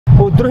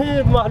और द्रोहे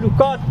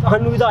महलूकात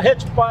हनुदा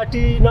हेच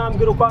पार्टी नाम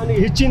के रुकानी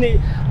हिचिनी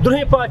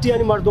द्रोहे पार्टियां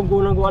मर्दों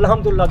को नंगो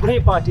अल्हम्दुलिल्लाह द्रोहे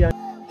पार्टियां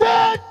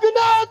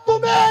देखना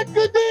तुम एक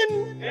दिन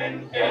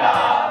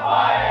इंक़िलाब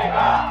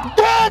आएगा,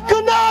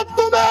 देखना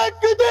तुम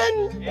एक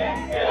दिन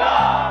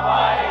इंक़िलाब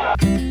आएगा।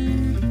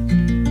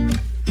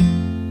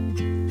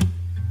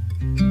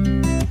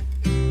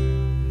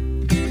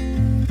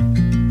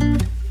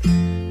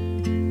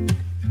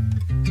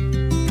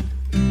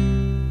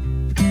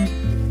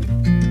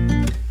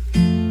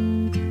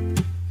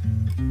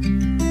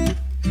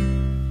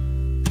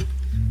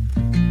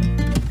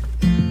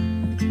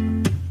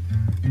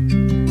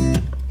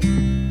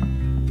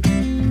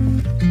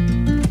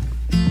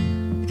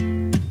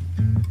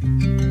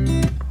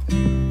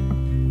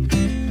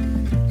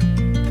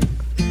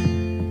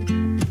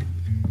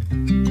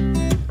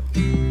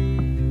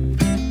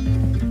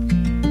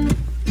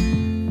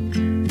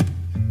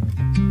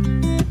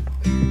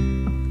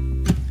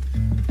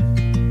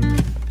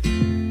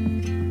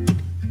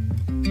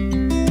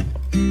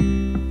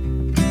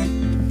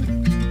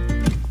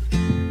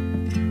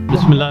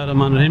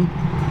 बिस्मिल्लाहिर्रहमानिर्रहीम।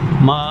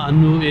 माँ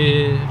अनु ए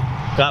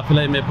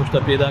काफ़िला में पुश्ता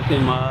पैदा के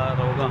माँ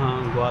रोगा हाँ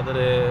ग्वादर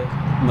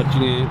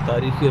मर्ची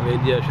तारीखी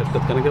रेलिया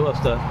शिरकत करने के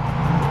वास्ता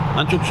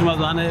अंचुक शुमा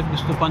जाने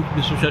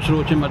 25-26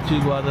 रोचे मर्ची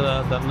ग्वादर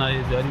धरना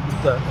जारी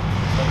बुता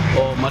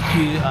और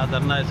मर्ची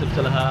धरना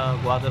सिलसिला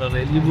ग्वादर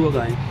रैली भी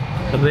उगाएँ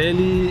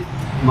रैली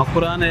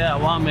मकुरान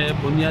अवाम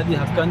बुनियादी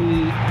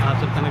हक्कानी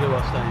हासिल करने के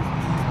वास्ता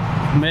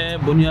है। मैं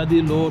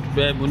बुनियादी लोट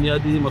बे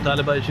बुनियादी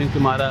मुतालबा इशन के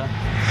मारा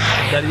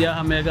दरिया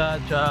हमेगा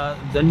चा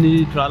दन्नी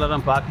ट्रालर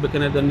पाक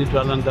बेकने दन्नी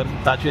ट्रालर दर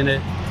ताचे ने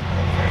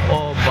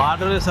और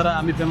बार्डर सरा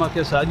अमी पेमा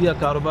के सारिया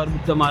कारोबार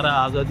भी हमारा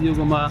आज़ादियों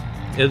को माँ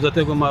इज़्ज़त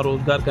को माँ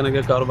रोज़गार करने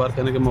के कारोबार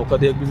करने के मौका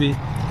दे भी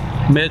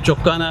मैं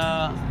चौकाना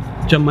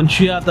चा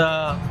मंशियात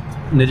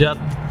निजात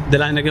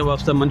दिलाने के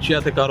वास्ते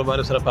मंशियात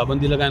कारोबार सरा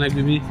पाबंदी लगाने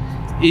की भी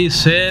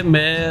इससे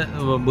मैं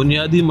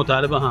बुनियादी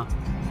मुतालबा हाँ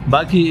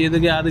बाकी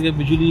इधर आधे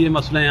बिजली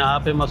मसले हैं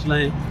आप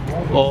मसले हैं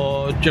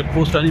और चेक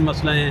पोस्टानी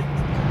मसले हैं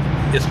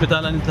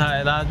अस्पताल था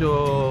इलाज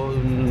और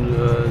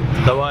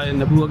दवाएँ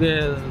नबू के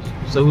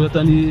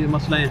सहूलतानी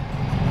मसले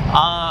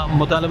हैं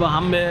मुतालबा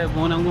हम में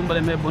मोनंगुम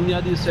बले में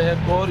बुनियादी से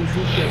और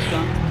इशू के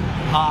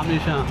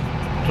हमेशा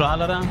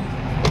ट्रालर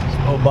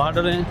और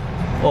बार्डरें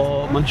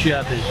और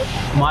मंशियात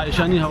हैं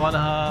मायशानी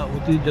हवाला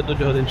उती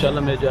जद्दोजहद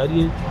इंशाल्लाह में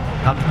जारी है।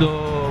 हक दो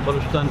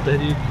बलूचिस्तान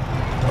तहरीक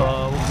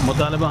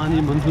मुतालबा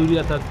हानी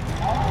मंजूरिया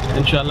तक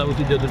इंशाल्लाह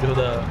उती जद्दोजहद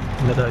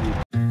गदारी।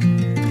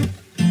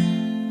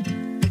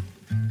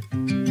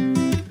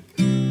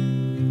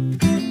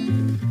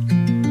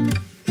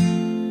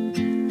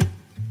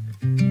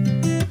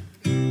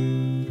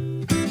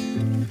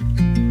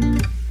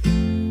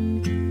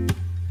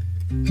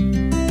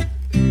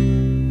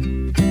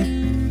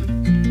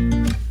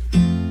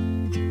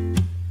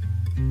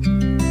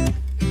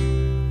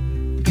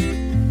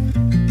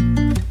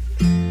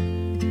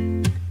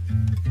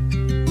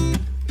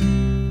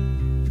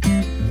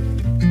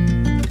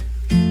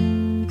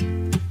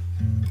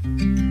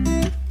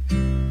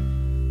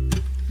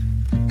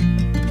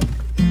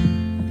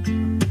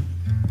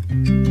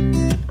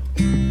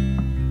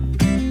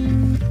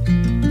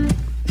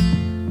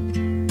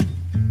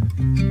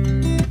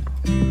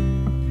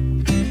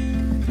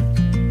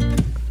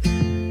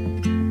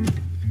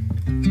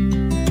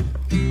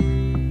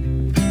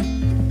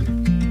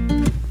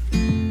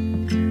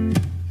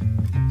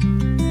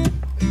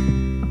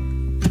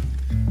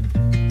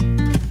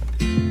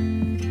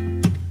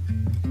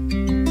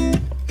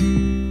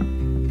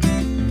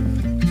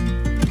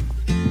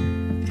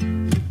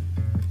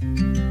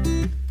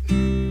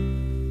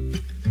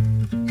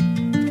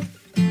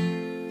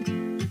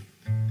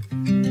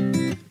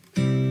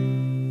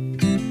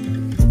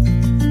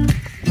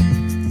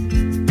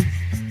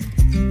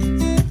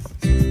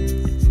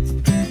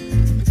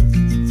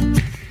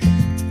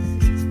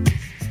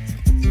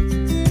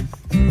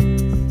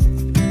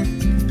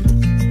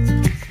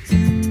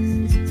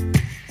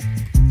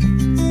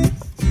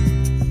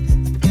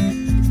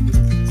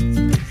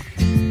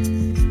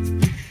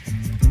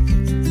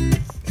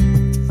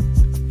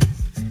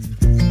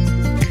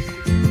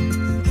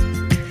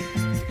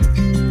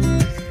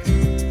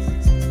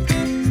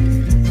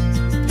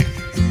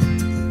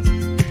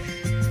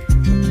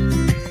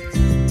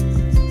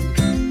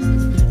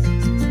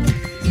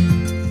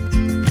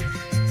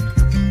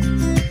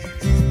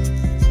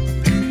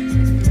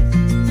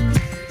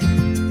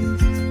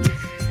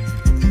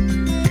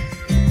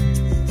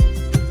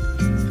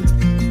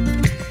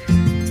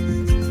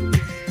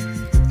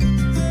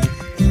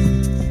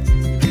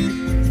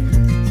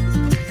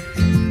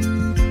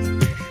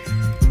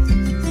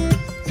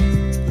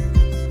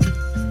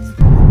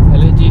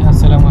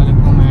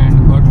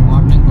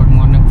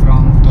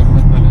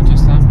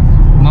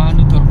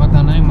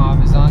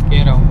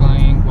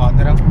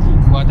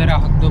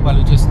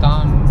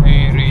 बलूचिस्तान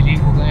रैली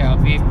हो गए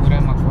अभी पूरे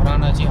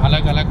मकबराना जी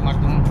अलग अलग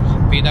मरदूम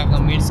पैदा का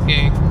मिर्च के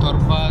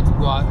तुरबत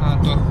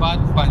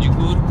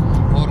पंजगुर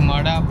और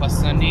माड़ा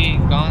बसनी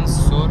गांस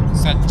और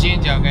सच्चे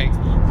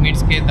जगह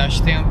मीट्स के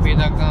दश्ते हम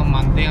पैदा का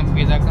मंदे हम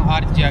पैदा का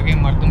हर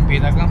जगह मर्दम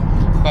पैदा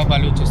का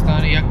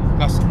बलूचिस्तान या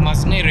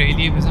मसने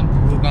रैली बसम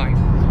बुगाएं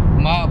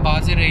माँ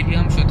बाज़ रैली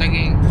हम शुता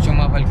कि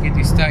शुमा बल्कि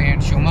दिस्ता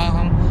एंड शुमा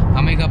हम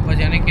हमें गप्पा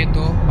जाने के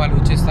तो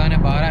बलूचिस्तान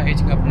 12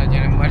 एच गप्पा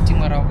जाने मर्ची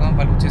मराओगा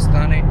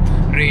बलूचिस्तान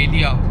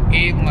रैलिया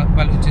एक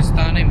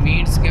बलूचिस्तान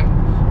मीट्स के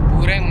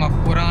पूरे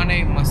मकुरान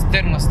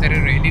मस्तर मस्तर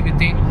रैली भी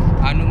थी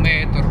अनु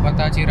में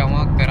तुरबताची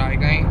रवा कराए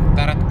गए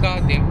तरत का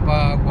देपा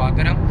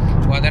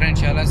ग्वादरा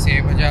इंशाल्लाह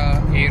 6 बजे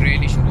ये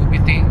रैली शुरू भी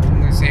थी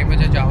 6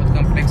 बजे जावत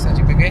कम्प्लेक्स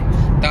अच्छी पे गए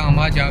ता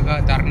हमारा जागा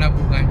धरना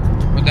बू गए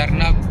वो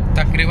धरना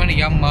तकरीबन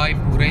या माह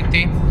पूरे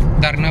थे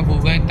धरना बू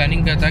गए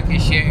तनिंग था कि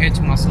शेच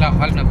मसला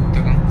हल न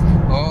बुतगा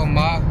और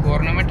माँ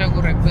गवर्नमेंट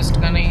को रिक्वेस्ट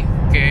करनी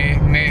कि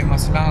मैं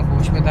मसला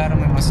गोशबेदार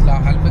में मसला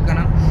हल पे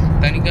करना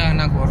तनिका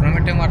ना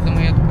गवर्नमेंट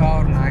मर्दमियत का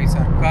और ना ही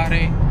सरकार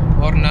है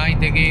और ना ही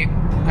देखे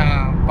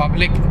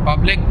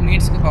पब्लिक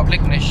मीन्स के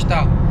पब्लिक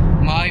नश्ता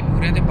माँ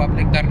पूरे थे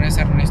पब्लिक धरने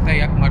सर नश्ता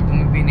यक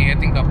मर्दम भी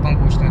नियत गप्पा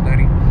पूछना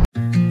दारी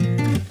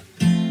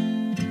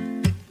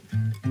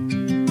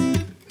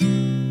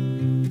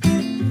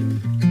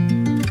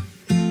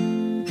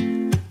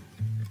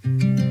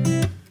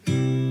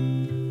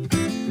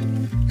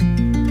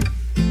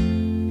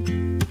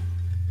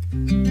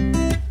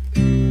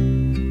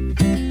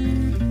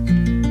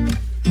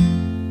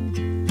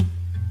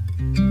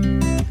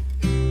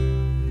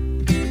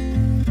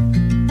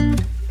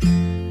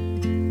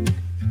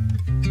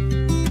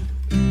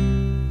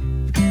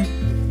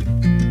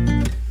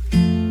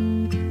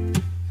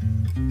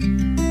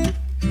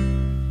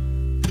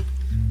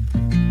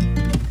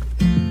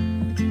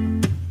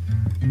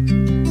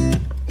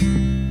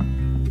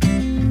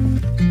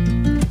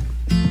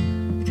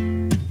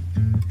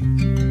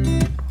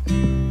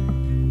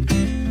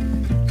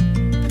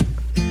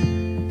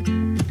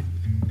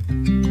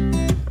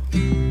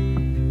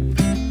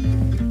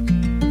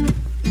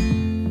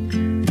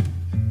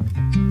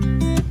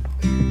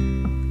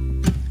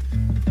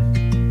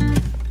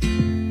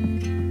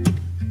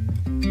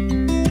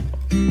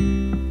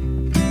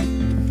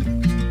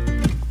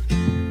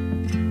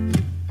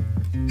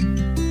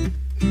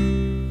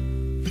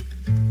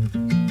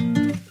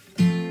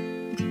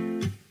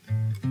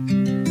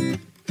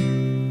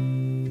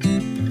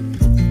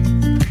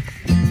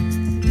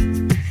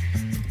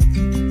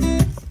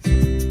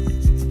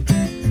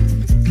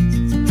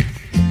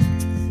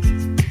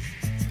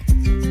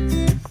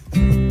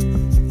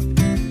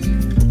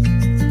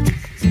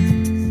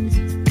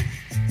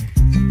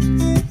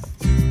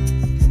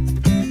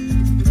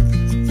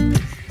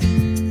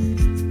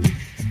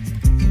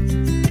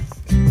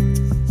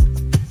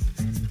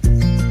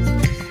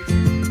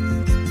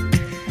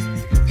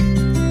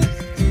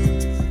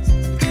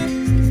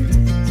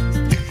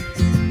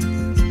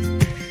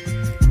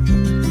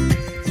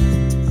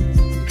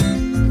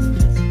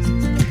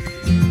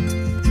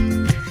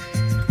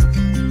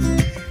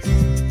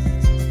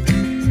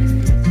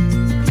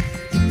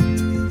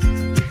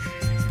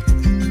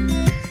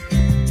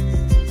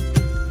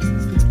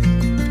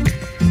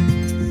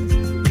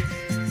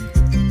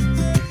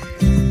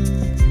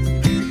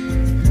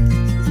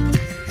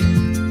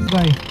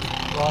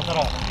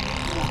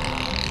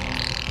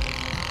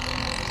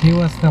ये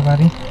वास्ता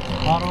बारी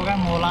और होगा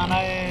मौलाना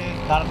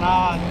धरना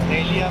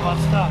रैली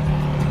वास्ता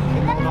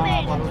मौलाना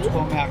बलूच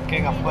को में हक के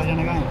गप्पा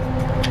जन गए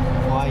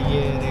वहाँ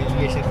ये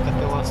रैली शिरकत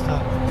वास्ता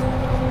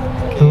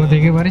तो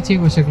देखे बारे चीज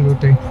कुछ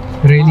लूटे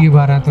रैली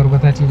बारात और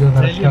बता चीज़ों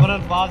रैली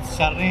बारात बाद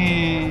शर्री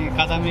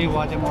कदम ही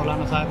वाजे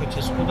मौलाना साहब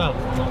चिस्कू का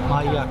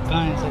माँ ये हक्का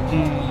है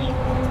सच्ची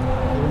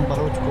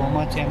बलूच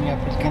कोमा चैन या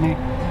पिलकने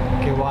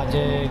के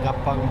वाजे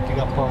गप्पा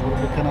गुंती गप्पा गुरु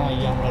बिकना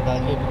या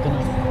मदाजी बिकना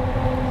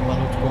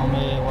बलूच को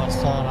में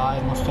वास्ता राय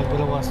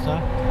मुस्तकबिल वास्ता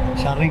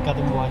शर्री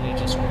कदम वाजे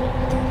जिसको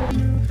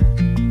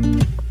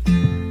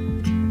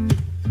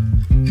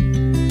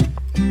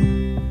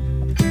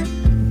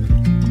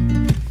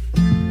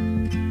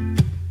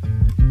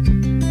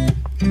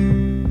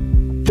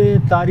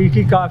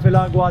तारीखी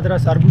काफिला ग्वादरा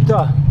सरबुता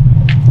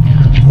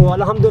तो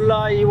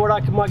अल्हम्दुलिल्लाह ये वड़ा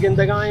कि माँ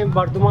गिंदगाएँ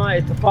मर्दमा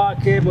इत्तफाक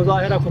के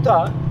मुजाहरा खुदा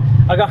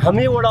अगर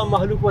हमें वड़ा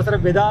महलूक वसर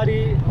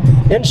बेदारी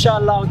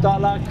इंशाअल्लाह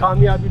ताला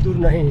कामयाबी दूर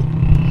नहीं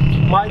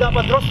मायदा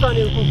पर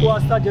दुरुस्तानी हुकूक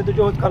वास्ता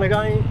जदोजहद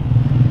कनगाएँ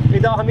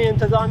इदा हमें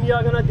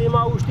इंतज़ामिया गना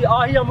दिमा उठती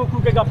आही हम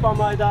हुकूक के गप्पा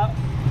मायदा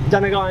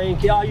जनगाएँ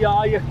कि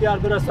आई अख्तियार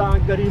बरसा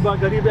गरीबा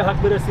गरीब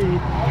हक बरसी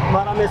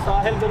मारा में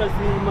साहिल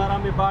बरसी मारा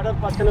में बाडर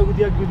पचन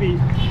गुदियक भी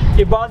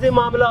ये बाज़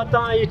मामला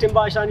आता ये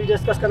टिम्बाशानी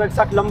डिस्कस करना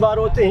सख्त लंबा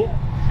रोते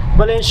हैं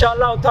भले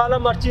इंशाअल्लाह ताला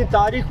मर्ची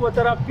तारीख व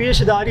तरह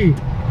पेशदारी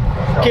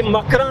कि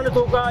मकरान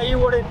तो का ये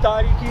वड़े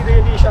तारीखी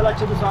रैली इंशाअल्लाह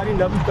चुसारी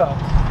नबी का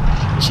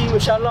इसी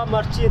इंशाअल्लाह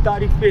मर्ची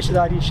तारीख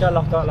पेशदारी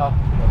इंशाअल्लाह ताला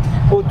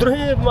वो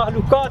दुहे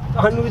महलूकात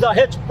हनुदा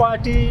हेच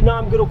पार्टी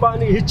नाम के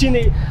रुकानी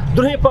हिचिनी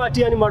दुहे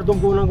पार्टी यानी मर्दों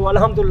को उनको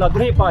अल्हम्दुलिल्लाह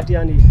दुहे पार्टी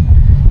यानी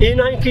ये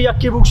नहीं कि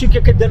यक्की बुक्शी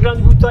के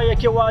दिलरंग बुता या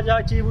कि वाजा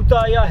ची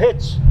बुता या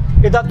हेच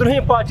इधर दुहे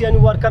पार्टी यानी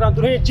वर्क करा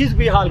दुहे चीज़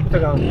भी हाल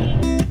कुतगा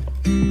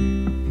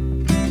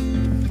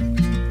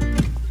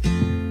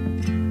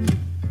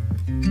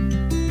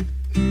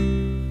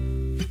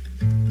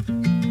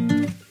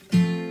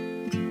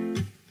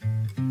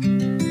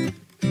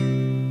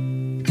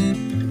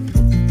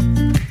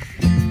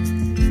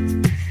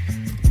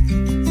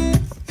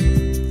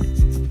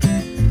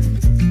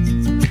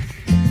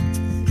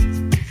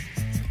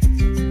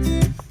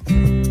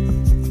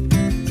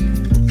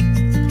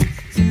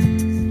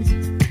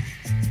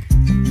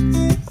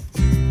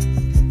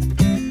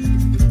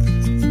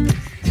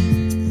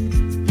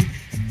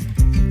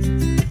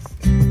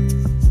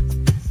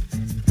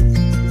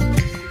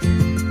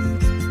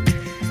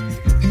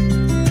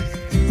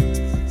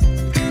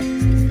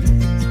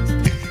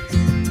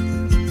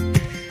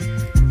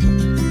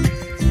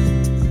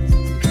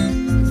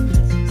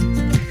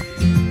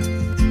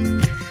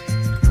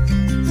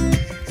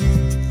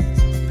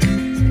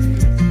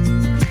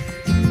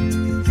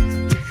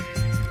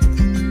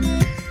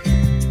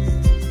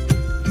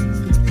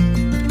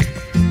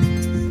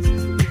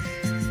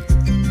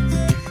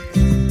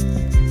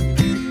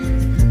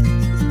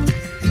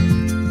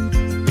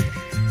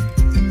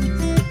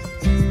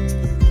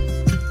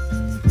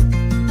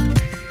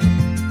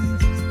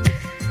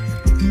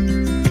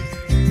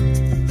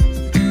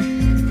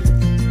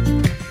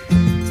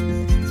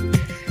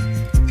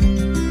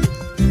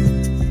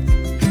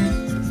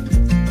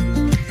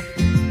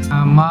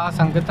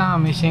संगत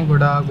हमेशा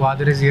गुड़ा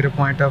ग्वादरे 0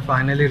 पॉइंट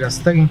फाइनली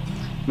रस्ता की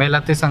मैं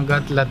लते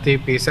संगत लते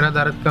पेसरा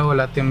दर्द का वो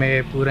लते मैं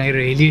पूरा ही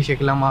रेली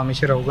शिकला में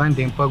हमेशा रहूँगा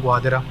दिन पर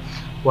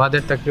ग्वादर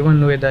तकरीबन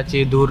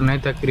नुदाची दूर नहीं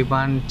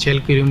तकरीबन 6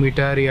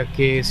 किलोमीटर या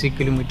के 80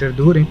 किलोमीटर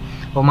दूर है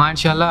और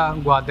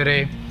माशाल्लाह ग्वादरे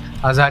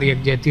 1000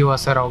 यकजहती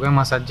असर हो गए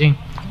मसजी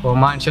और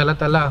माशाल्लाह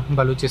ताला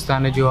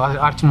बलूचिस्तान जो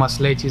अर्च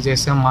मसले चीज़ें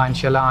से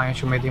माशाल्लाह आए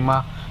शुमेदी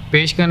माँ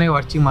पेश करने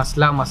वर्ची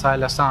मसला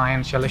मसाइल असा आए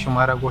इंशाल्लाह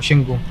शुमारा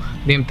गोशिंग गो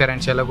दिन तरह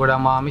इंशाल्लाह गोड़ा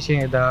माँ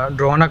हमेशा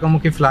ड्रोना का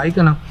मुख्य फ्लाई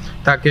करना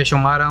ताकि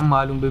शुमारा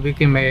मालूम भी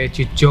कि मैं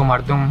चिच्चो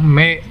मर्दूम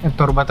मैं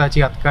तुरबता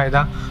ची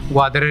अतकायदा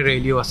ग्वादरे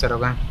रेलियो असर हो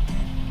गए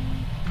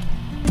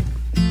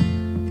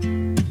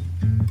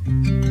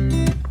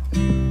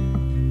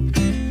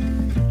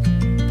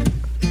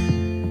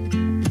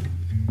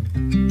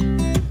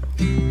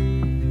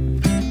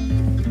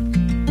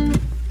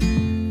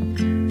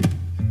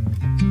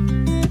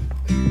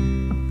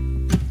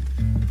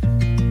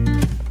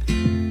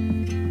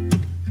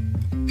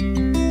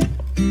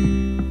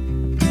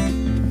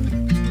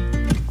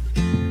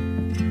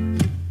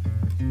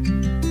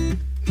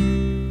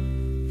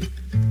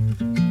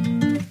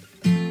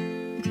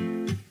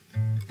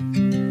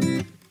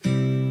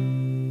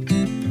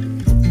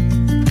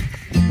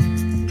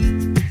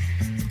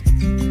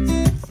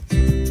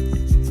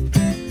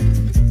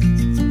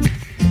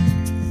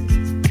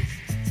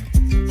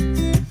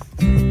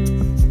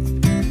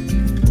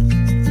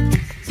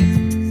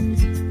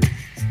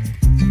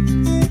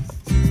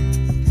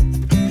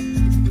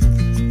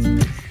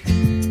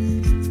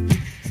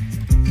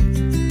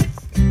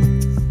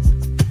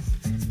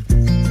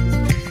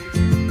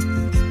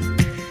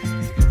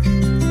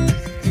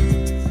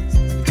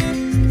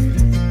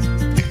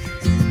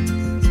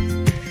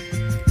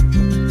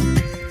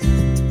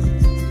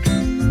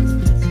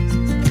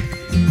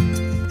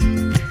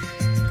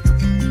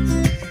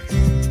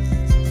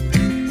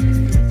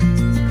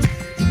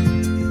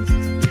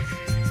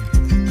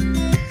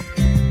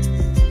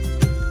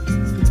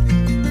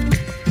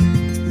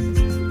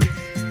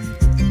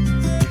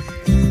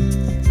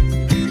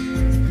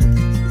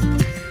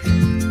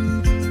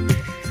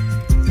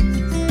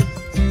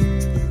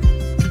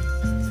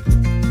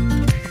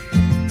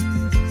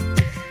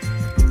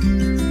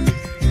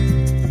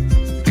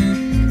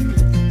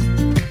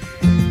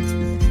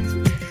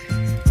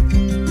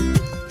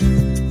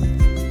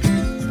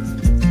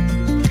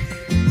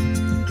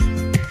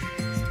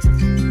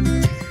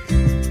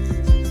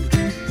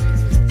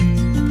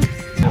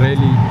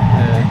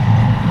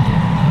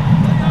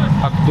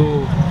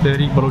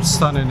तहरीक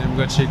बलोचिस्तान ने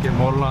मगरशे के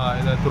मौलाना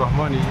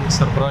हिदायतुर्रहमानी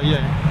सरबराही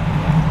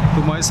हैं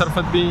तो माई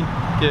सरफत भी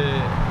कि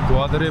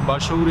ग्वादरे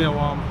बाशूर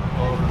अवाम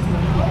और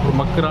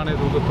मकरान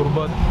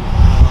तुरबत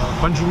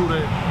पंजूर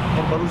है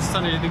और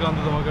बलूचिस्तान एदिगान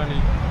दमागानी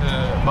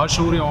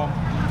बाशूर अवाम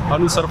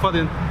अनु सरफत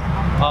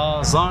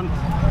जान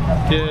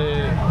के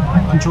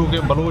जो के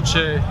बलोच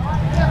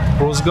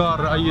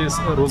रोज़गार आइए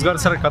रोज़गार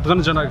सर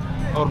कदगन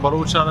जनक और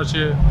बलोच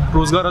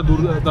रोज़गार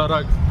दूर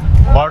दारक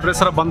बॉर्डर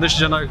सर बंदिश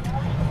जनक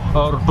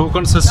और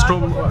टोकन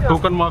सिस्टम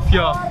टोकन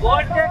माफिया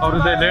और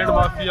इधर लैंड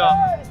माफिया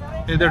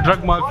इधर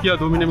ड्रग माफिया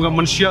दोमिने में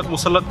मनशियात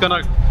मुसलत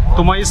कनक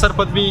तुम्हारी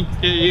सरपत भी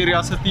कि ये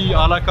रियासती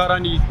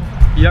आलाकारानी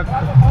या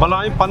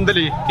बलाएं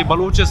पंदले कि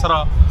बलोचे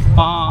सरा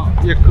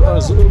एक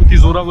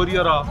जोरावरी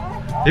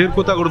रहा ढेर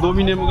को तक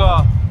दोमिने में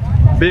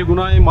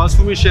बेगुनाह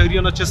मासूमी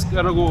शहरिया न चिस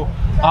कनगो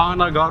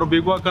आना गारो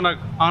बेगुआ कनक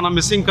आना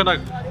मिसिंग कनक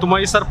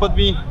तुम्हारी सरपत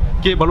भी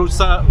कि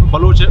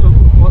बलोच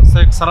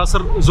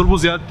सरासर जुल्म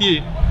ज़्यादती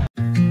है।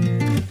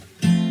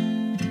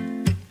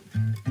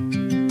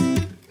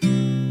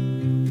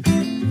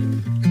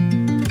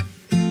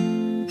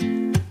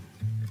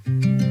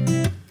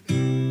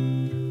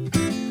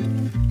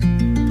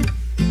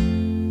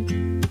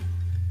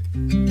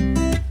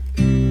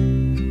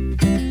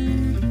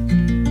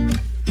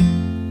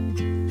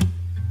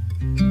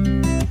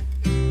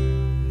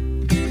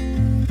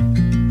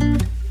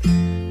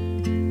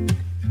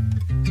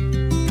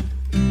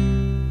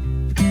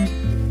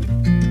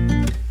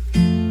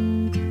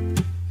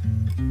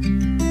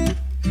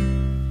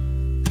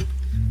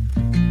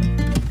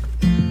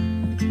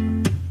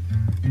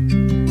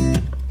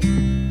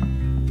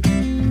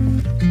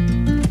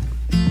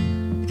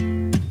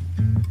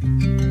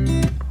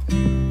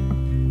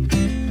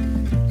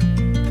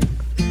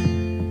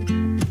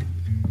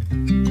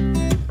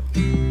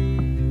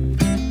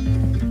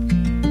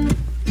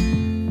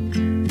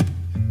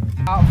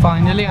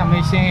 फाइनली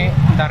हमेशा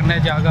धरने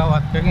जागा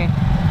बात करें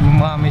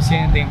माँ हमेशा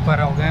दिन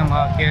पर हो गए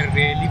माँ के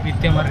रैली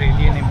बीते मर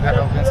रैली निम्बर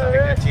हो गए सभी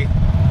अच्छी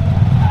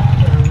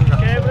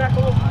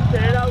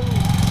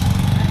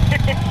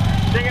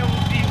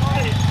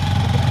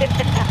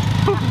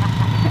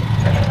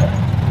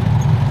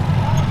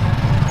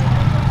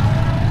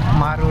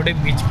माँ रोडे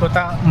बीच को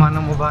था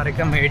मानो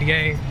मुबारक मीडिया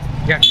है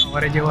या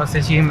कवरेज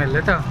वास्ते चाहिए मिल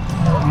रहा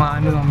था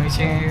मानो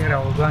हमेशा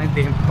रहोगा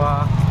दिन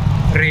पर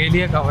रेली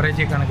कवरेज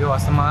कनके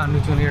वास्तव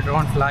में चुनी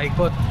ड्रोन फ्लाई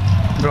को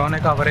ड्रोन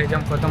कवरेज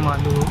हम को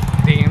मालू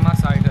धीमा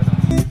साइड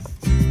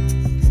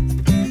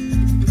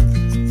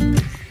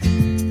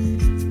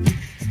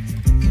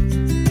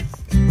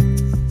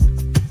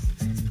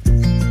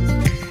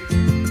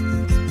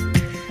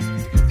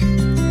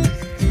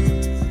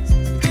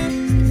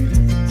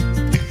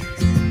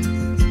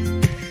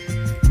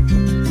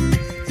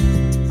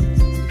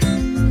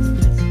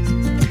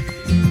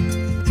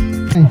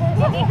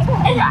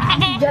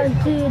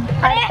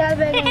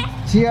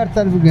ची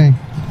अड़ताल भी गए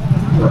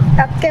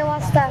अक्के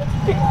वास्ता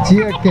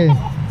ची अक्के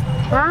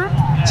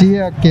हाँ ची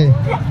अक्के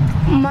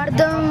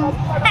मर्दम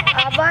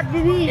आबाद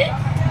बीबी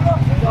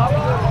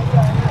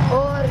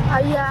और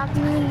आइया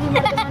आपने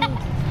मर्दमानी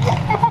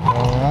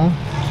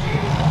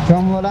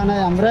चम मौलाना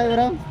अमरा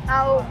इवरा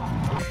आओ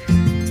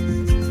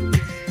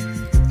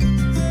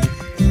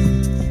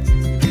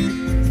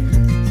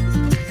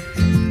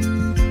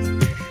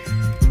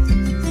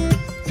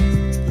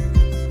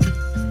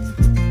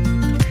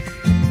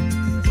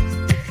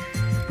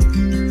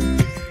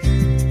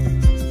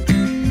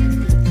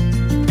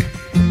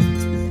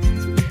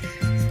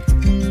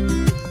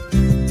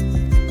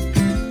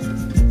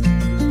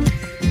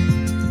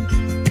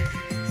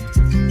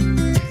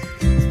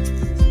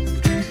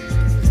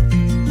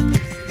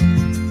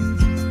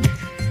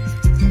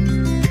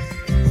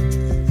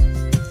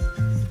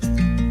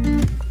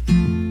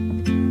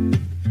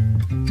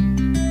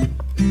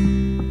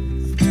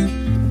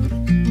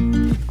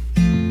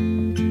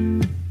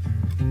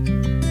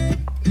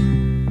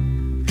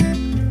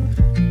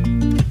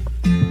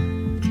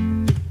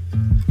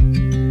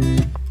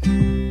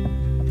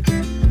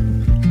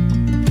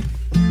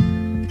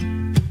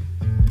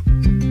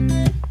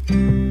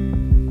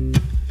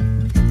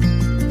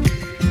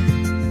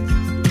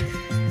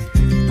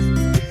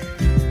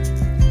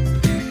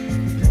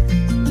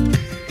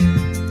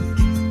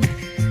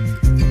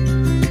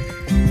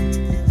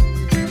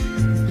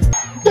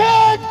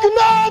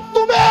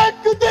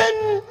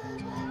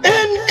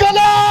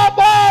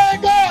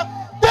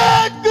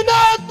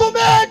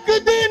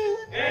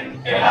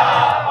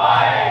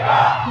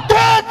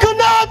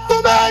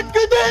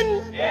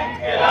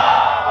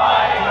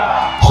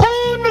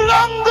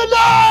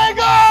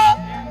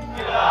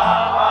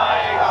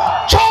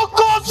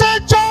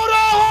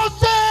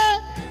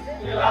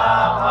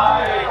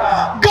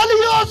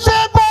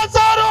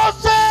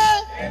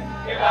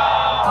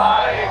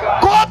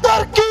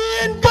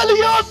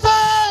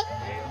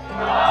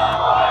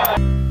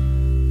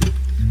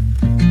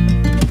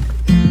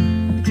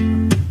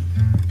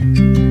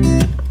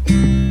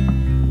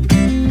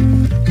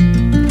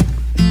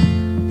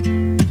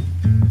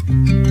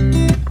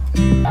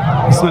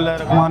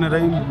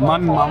बिस्मिल्लाहिर्रहमानिर्रहीम।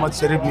 मन मोहम्मद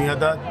शरीफ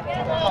नियदात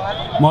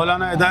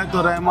मौलाना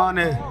हिदायतुर्रहमान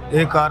है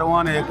एक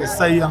कारवान है एक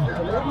हिस्सा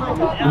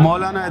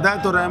मौलाना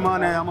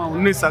हिदायतुर्रहमान है हम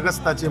 19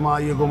 अगस्त चे माँ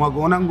ये गुमा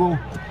गोनंगो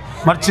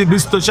मर्ची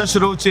 26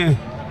 रोचे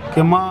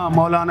कि माँ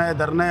मौलाना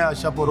दरने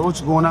शप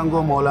रोच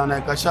गोनंगो मौलाना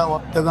कशा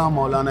वक्तगा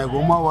मौलाना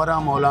गुमा वरा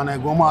मौलाना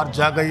गुमा और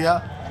जा गया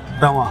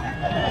रवा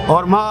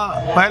और माँ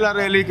पहला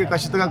रैली के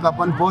कशतगा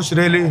कपन पोश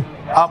रैली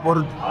आप और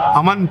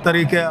अमन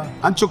तरीके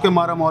अंचु के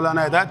मारा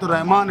मौलाना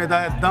हिदायतुर्रहमान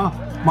हिदायत दा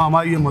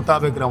माँ ये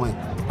मुताबिक रवें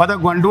पता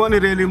गंडुआनी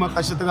रैली में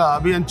कशतगा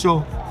अभी अंचो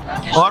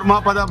और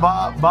माँ पता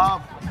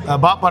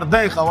बा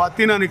पर्दे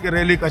खवातीना के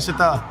रैली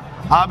कशता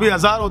अभी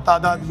हज़ारों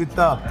तादाद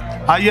बिता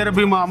आयर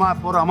भी माँ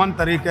पूरा अमन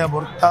तरीके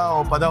बुरता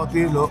और पदा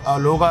होती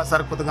लोगा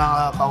सरकुतगा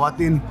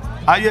खवातीन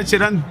आइए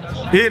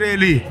चिरंद ये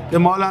रैली ये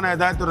मौलाना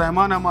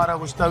हिदायतुर्रहमान हमारा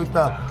गुस्ता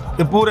बिता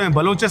कि पूरे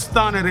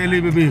बलूचिस्तान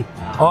रैली में भी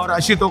और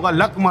अशीतों का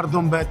लक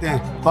मरदुम बहते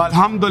हैं तो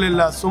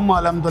अल्हम्दुलिल्लाह सुम्मा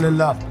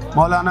अल्हम्दुलिल्लाह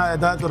मौलाना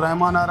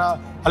हिदायतुर्रहमान आ रहा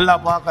अल्लाह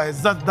पाक का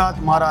इज़्ज़त दात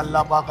मारा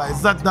अल्लाह पाक का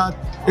इज़्ज़त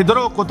दात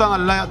इधरों कुता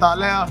अल्लाह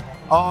ताला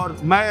और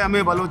मैं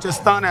हमें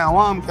बलूचिस्तान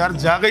अवाम के हर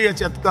जागई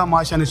चत का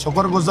माशानी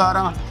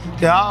शुक्रगुजारा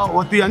कि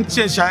वती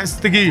अंचे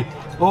शाइस्तगी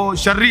वो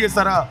शर्री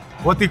सरा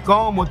वती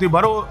कौम वती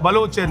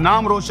बलोचे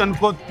नाम रोशन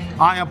कुत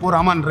आया पूरा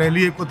अमन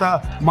रैली कुता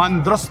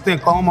मन दुरुस्त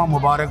कौम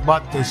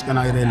मुबारकबाद पेश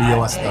करना रैली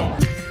वास्ता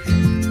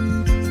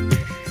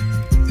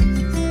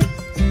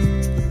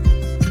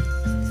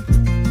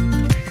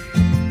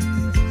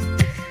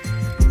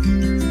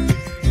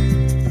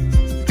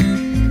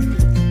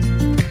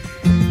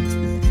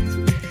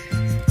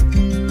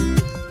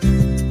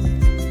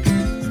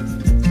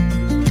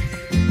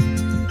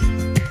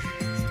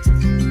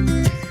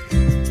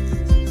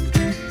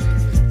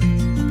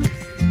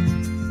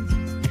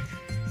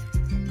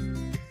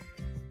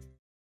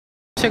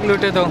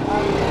लूटे तो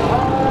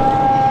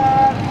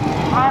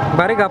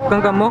बारे गपका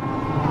कम हो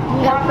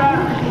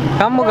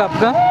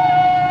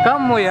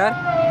यार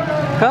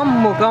कम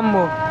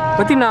हो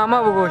पति नामा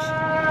बगोश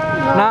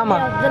नामा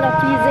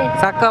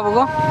साका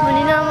बगो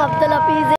नाम अब्दुल हफीज